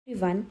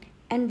Everyone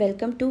and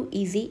welcome to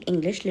Easy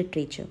English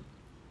Literature.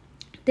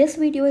 This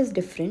video is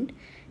different.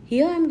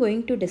 Here I am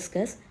going to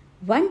discuss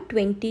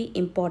 120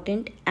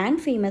 important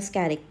and famous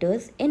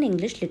characters in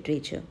English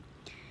literature.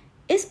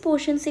 इस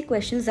portion से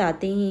questions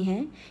आते ही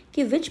हैं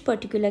कि which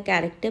particular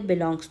character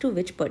belongs to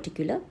which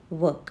particular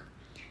work.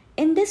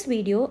 In this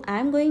video I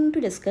am going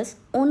to discuss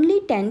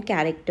only 10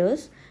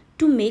 characters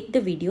to make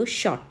the video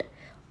short.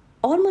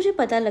 और मुझे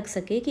पता लग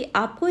सके कि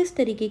आपको इस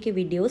तरीके के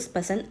वीडियोस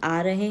पसंद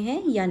आ रहे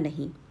हैं या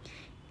नहीं.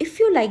 If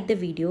you like the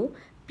video,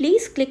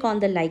 please click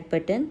on the like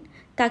button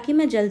ताकि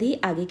मैं जल्द ही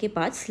आगे के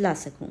पार्ट्स ला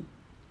सकूं.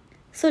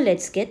 So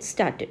let's get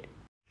started.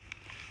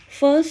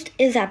 First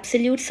is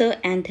Absolute Sir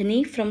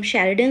Anthony from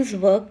Sheridan's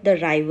work The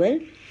Rival.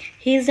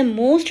 He is the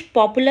most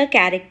popular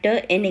character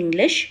in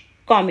English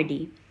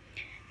comedy.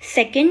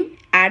 Second,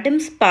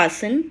 Adams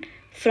Parson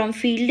from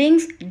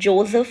Fielding's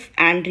Joseph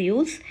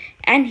Andrews,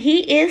 and he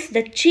is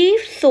the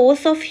chief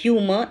source of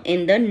humor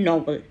in the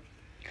novel.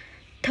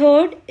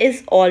 Third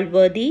is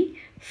Allworthy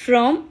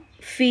from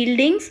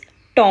Fielding's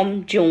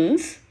Tom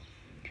Jones.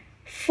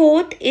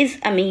 Fourth is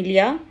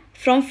Amelia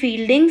from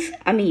Fielding's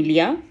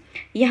Amelia.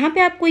 यहाँ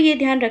पे आपको ये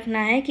ध्यान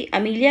रखना है कि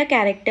Amelia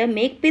character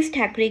Makepeace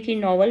थैकरे की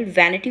novel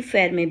vanity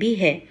fair में भी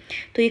है,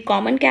 तो ये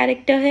कॉमन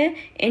कैरेक्टर है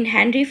इन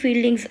Henry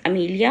fieldings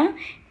Amelia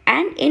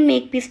and in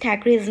Makepeace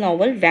थैकरेज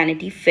novel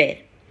vanity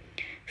fair.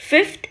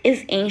 Fifth is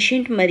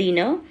Ancient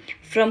Mariner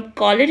from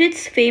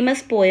Coleridge's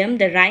famous poem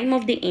The Rime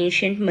of the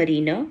Ancient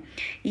Mariner.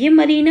 ये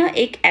मरीना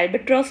एक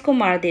albatross को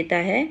मार देता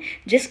है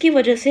जिसकी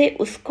वजह से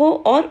उसको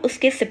और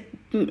उसके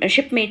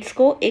शिपमेट्स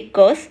को एक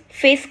कर्स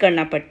फेस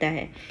करना पड़ता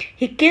है.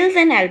 He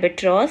kills an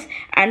albatross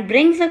and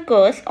brings a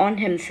curse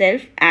on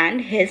himself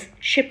and his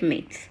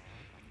shipmates.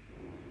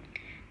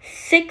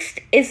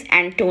 Sixth is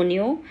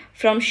Antonio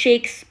from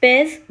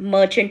Shakespeare's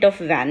Merchant of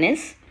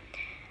Venice.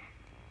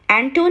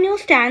 Antonio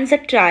stands a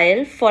trial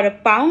for a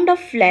pound of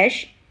flesh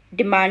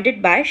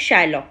demanded by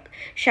Shylock.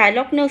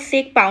 Shylock ने उससे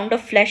एक pound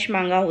of flash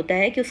मांगा होता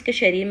है कि उसके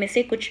शरीर में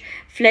से कुछ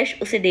फ्लैश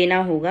उसे देना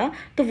होगा,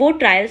 तो वो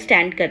ट्रायल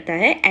स्टैंड करता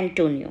है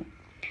Antonio.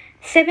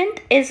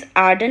 Seventh is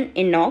Arden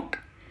Enoch.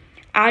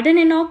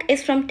 Arden Enoch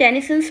is from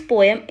Tennyson's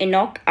poem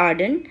Enoch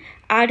Arden.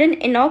 Ardern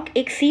Enoch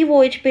एक सी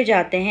वॉयज पे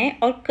जाते हैं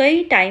और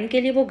कई टाइम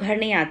के लिए वो घर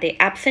नहीं आते,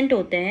 एब्सेंट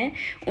होते हैं.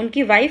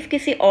 उनकी वाइफ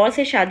किसी और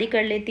से शादी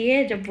कर लेती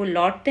है. जब वो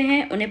लौटते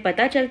हैं उन्हें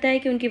पता चलता है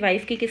कि उनकी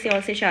वाइफ की किसी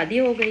और से शादी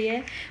हो गई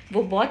है.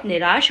 वो बहुत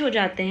निराश हो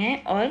जाते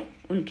हैं और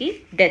उनकी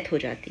डेथ हो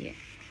जाती है.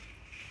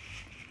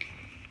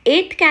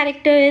 Eighth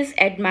character is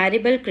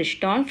Admirable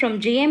Crichton from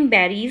J.M.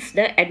 Barrie's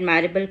The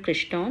Admirable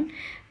Crichton.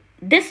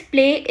 This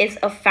play is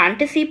a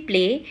fantasy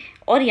play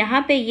और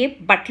यहाँ पे ये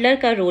बटलर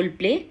का रोल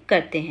प्ले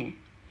करते हैं.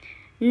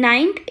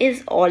 Ninth is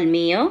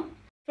Allmere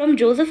from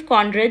Joseph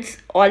Conrad's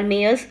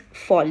Allmere's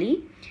Folly.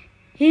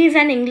 He is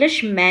an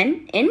Englishman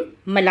in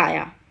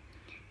Malaya.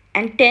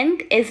 And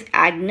 10th is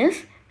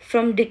Agnes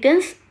from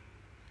Dickens'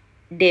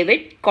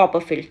 David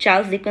Copperfield.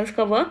 Charles Dickens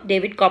का work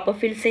David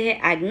Copperfield से है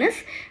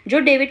एग्नेस, जो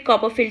David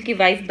Copperfield की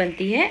wife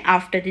बनती है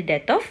after the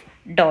death of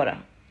डोरा.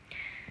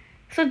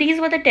 So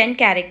these were the 10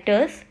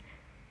 characters.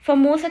 For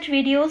more such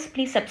videos,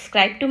 please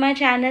subscribe to my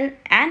channel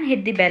and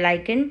hit the bell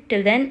icon.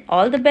 Till then,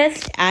 all the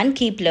best and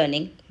keep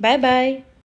learning. Bye bye.